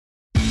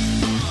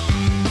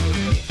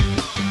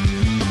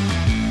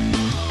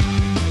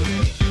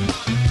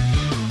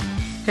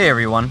Hey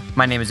everyone,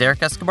 my name is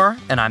Eric Escobar,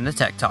 and I'm the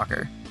Tech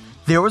Talker.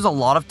 There was a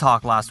lot of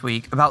talk last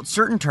week about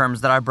certain terms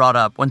that I brought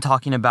up when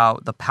talking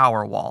about the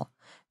Powerwall,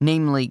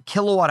 namely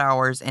kilowatt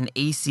hours and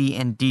AC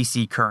and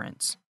DC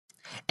currents.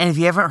 And if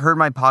you haven't heard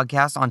my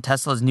podcast on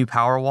Tesla's new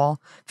Powerwall,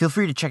 feel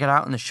free to check it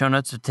out in the show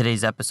notes of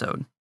today's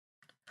episode.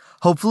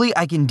 Hopefully,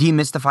 I can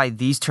demystify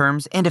these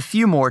terms and a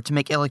few more to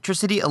make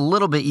electricity a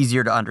little bit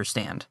easier to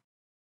understand.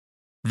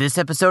 This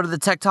episode of the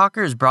Tech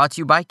Talker is brought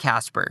to you by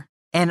Casper,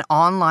 an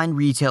online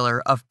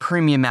retailer of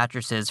premium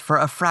mattresses for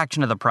a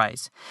fraction of the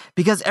price,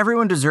 because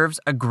everyone deserves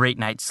a great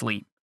night's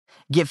sleep.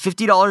 Get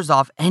 $50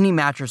 off any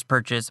mattress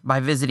purchase by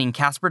visiting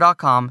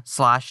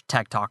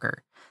casper.com/techtalker.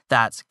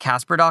 That's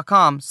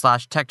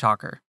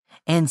casper.com/techtalker.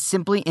 And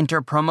simply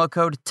enter promo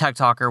code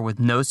TechTalker with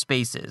no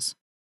spaces.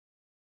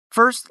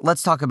 First,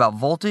 let's talk about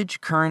voltage,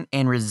 current,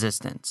 and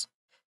resistance.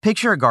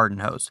 Picture a garden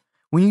hose.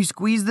 When you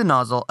squeeze the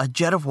nozzle, a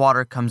jet of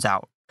water comes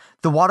out.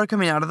 The water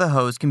coming out of the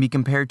hose can be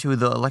compared to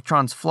the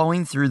electrons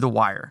flowing through the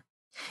wire.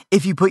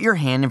 If you put your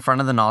hand in front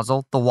of the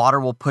nozzle, the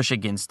water will push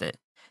against it,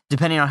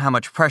 depending on how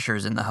much pressure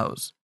is in the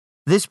hose.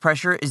 This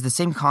pressure is the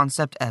same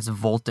concept as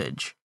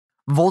voltage.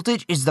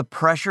 Voltage is the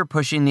pressure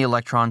pushing the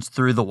electrons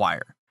through the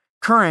wire.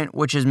 Current,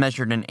 which is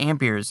measured in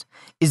amperes,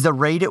 is the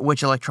rate at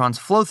which electrons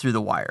flow through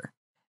the wire.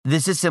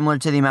 This is similar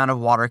to the amount of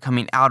water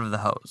coming out of the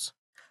hose.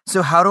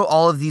 So how do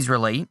all of these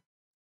relate?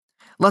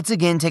 Let's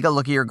again take a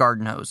look at your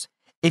garden hose.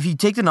 If you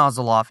take the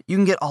nozzle off, you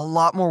can get a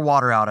lot more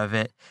water out of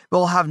it, but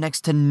will have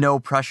next to no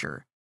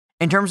pressure.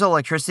 In terms of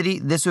electricity,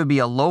 this would be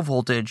a low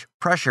voltage,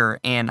 pressure,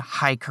 and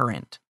high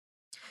current.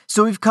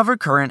 So we've covered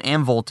current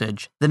and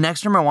voltage. The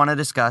next term I want to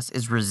discuss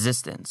is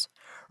resistance.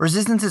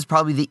 Resistance is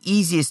probably the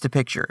easiest to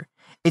picture.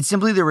 It's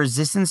simply the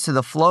resistance to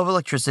the flow of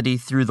electricity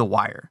through the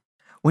wire.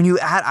 When you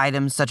add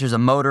items such as a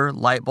motor,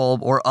 light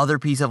bulb, or other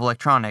piece of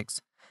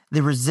electronics,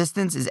 the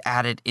resistance is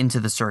added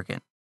into the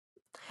circuit.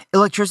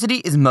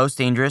 Electricity is most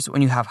dangerous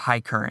when you have high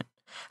current.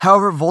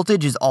 However,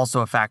 voltage is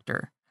also a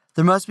factor.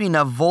 There must be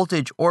enough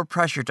voltage or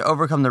pressure to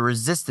overcome the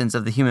resistance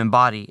of the human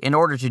body in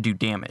order to do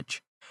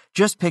damage.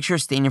 Just picture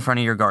staying in front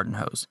of your garden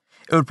hose.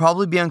 It would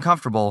probably be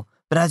uncomfortable,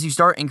 but as you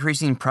start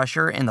increasing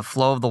pressure and the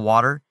flow of the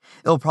water,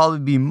 it will probably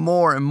be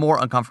more and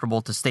more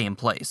uncomfortable to stay in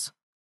place.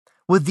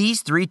 With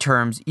these three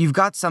terms, you've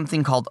got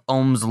something called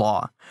Ohm's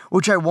law,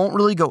 which I won't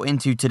really go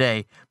into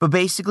today, but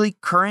basically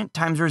current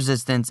times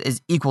resistance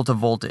is equal to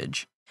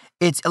voltage.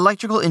 It's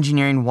Electrical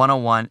Engineering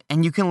 101,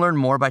 and you can learn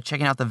more by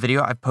checking out the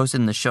video I've posted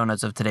in the show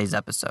notes of today's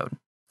episode.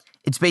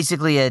 It's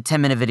basically a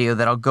 10-minute video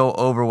that'll go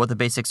over what the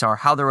basics are,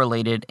 how they're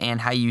related,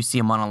 and how you see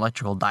them on an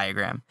electrical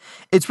diagram.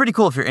 It's pretty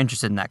cool if you're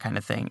interested in that kind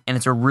of thing, and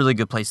it's a really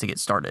good place to get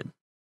started.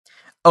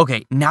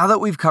 Okay, now that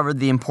we've covered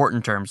the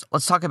important terms,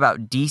 let's talk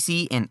about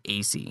DC and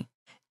AC.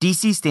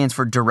 DC stands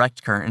for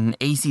direct current, and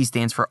AC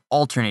stands for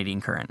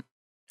alternating current.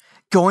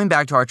 Going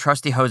back to our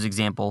trusty hose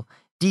example,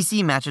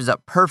 DC matches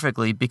up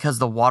perfectly because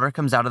the water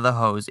comes out of the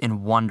hose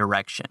in one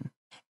direction.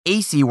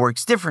 AC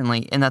works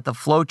differently in that the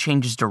flow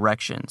changes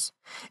directions.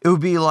 It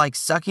would be like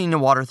sucking the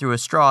water through a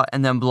straw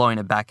and then blowing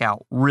it back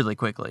out really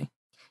quickly.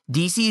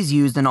 DC is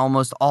used in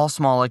almost all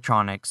small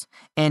electronics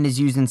and is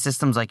used in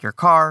systems like your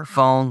car,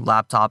 phone,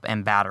 laptop,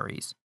 and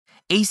batteries.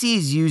 AC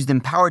is used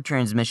in power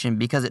transmission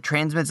because it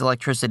transmits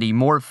electricity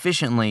more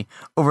efficiently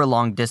over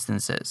long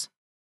distances.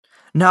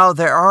 Now,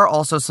 there are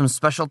also some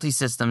specialty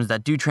systems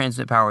that do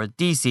transmit power with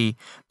DC,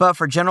 but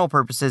for general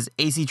purposes,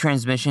 AC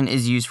transmission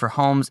is used for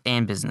homes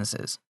and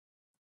businesses.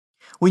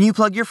 When you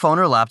plug your phone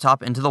or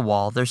laptop into the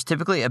wall, there's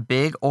typically a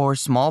big or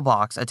small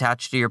box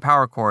attached to your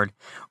power cord,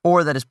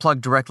 or that is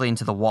plugged directly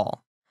into the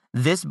wall.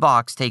 This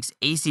box takes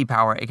AC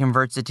power and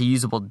converts it to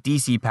usable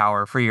DC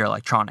power for your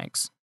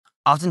electronics.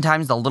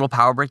 Oftentimes, the little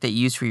power brick that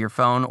you use for your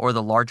phone or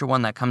the larger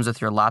one that comes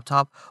with your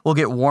laptop will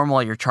get warm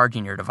while you're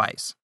charging your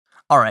device.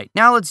 Alright,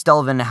 now let's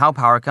delve into how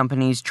power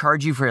companies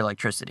charge you for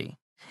electricity.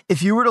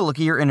 If you were to look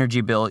at your energy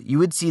bill, you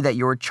would see that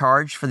you're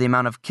charged for the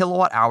amount of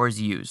kilowatt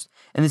hours used,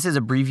 and this is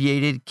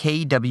abbreviated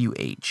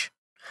kWh.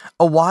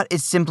 A watt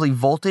is simply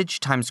voltage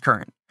times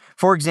current.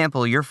 For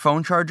example, your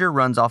phone charger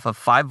runs off of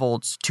 5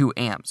 volts, 2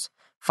 amps.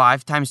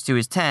 5 times 2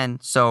 is 10,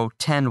 so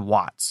 10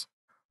 watts.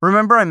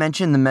 Remember I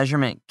mentioned the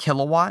measurement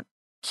kilowatt?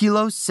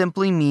 Kilo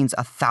simply means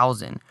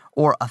 1,000,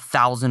 or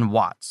 1,000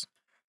 watts.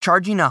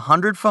 Charging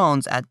 100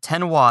 phones at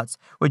 10 watts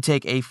would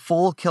take a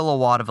full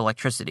kilowatt of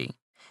electricity.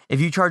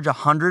 If you charge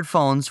 100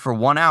 phones for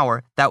 1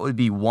 hour, that would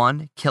be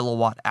 1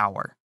 kilowatt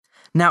hour.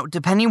 Now,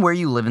 depending where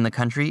you live in the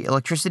country,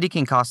 electricity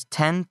can cost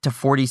 10 to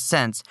 40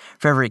 cents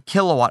for every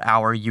kilowatt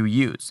hour you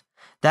use.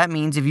 That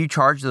means if you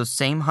charge those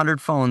same 100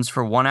 phones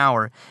for 1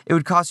 hour, it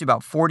would cost you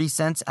about 40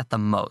 cents at the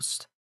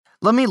most.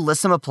 Let me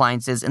list some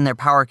appliances and their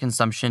power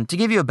consumption to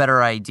give you a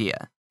better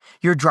idea.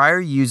 Your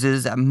dryer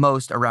uses at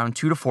most around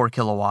 2 to 4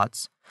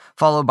 kilowatts.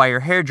 Followed by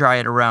your hairdryer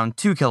at around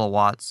 2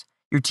 kilowatts,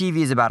 your TV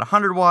is about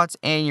 100 watts,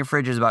 and your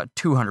fridge is about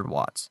 200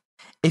 watts.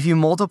 If you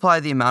multiply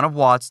the amount of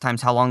watts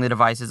times how long the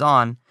device is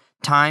on,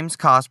 times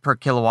cost per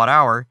kilowatt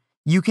hour,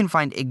 you can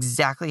find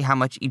exactly how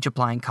much each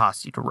appliance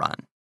costs you to run.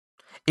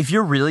 If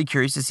you're really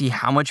curious to see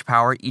how much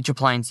power each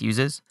appliance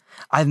uses,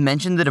 I've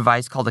mentioned the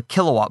device called a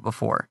kilowatt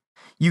before.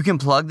 You can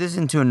plug this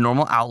into a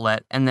normal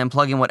outlet and then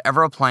plug in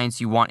whatever appliance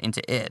you want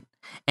into it,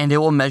 and it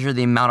will measure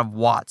the amount of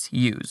watts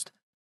used.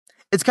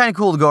 It's kind of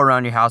cool to go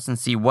around your house and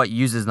see what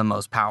uses the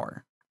most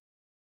power.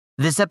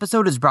 This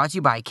episode is brought to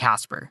you by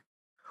Casper.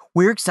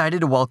 We're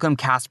excited to welcome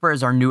Casper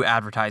as our new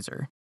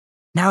advertiser.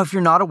 Now, if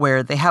you're not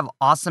aware, they have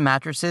awesome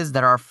mattresses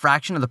that are a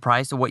fraction of the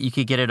price of what you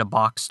could get at a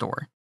box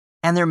store.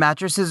 And their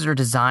mattresses are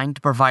designed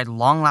to provide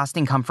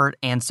long-lasting comfort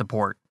and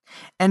support.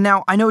 And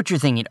now, I know what you're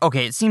thinking.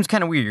 Okay, it seems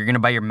kind of weird. You're going to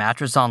buy your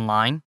mattress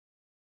online?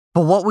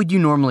 But what would you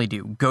normally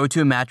do? Go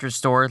to a mattress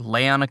store,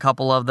 lay on a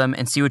couple of them,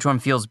 and see which one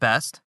feels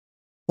best?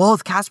 Well,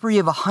 with Casper, you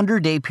have a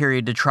 100-day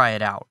period to try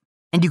it out.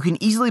 And you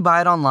can easily buy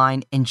it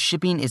online, and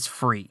shipping is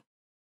free.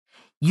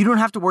 You don't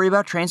have to worry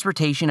about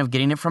transportation of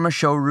getting it from a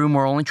showroom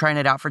or only trying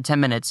it out for 10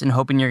 minutes and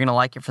hoping you're going to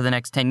like it for the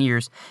next 10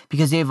 years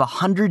because they have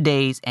 100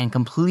 days and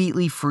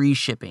completely free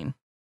shipping.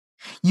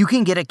 You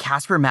can get a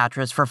Casper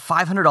mattress for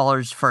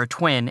 $500 for a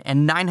twin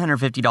and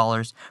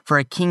 $950 for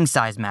a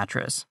king-size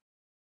mattress.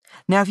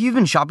 Now, if you've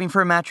been shopping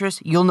for a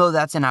mattress, you'll know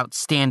that's an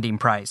outstanding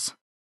price.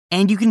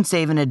 And you can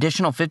save an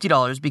additional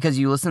 $50 because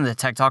you listen to the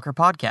Tech Talker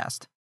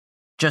podcast.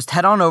 Just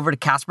head on over to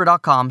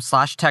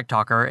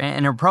casper.com/techtalker and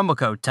enter promo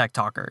code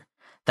TechTalker.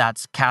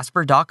 That's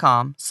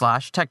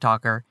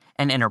casper.com/techtalker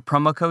and enter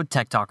promo code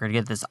TechTalker to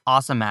get this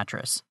awesome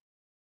mattress.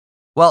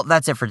 Well,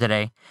 that's it for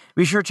today.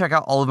 Be sure to check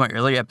out all of my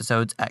earlier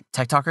episodes at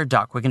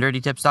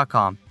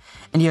techtalker.quickanddirtytips.com.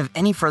 And if you have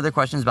any further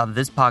questions about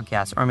this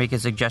podcast or make a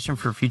suggestion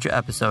for a future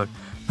episode,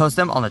 post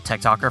them on the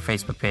Tech Talker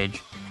Facebook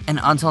page. And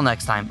until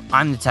next time,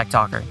 I'm the Tech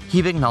Talker.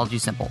 Keep technology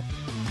simple.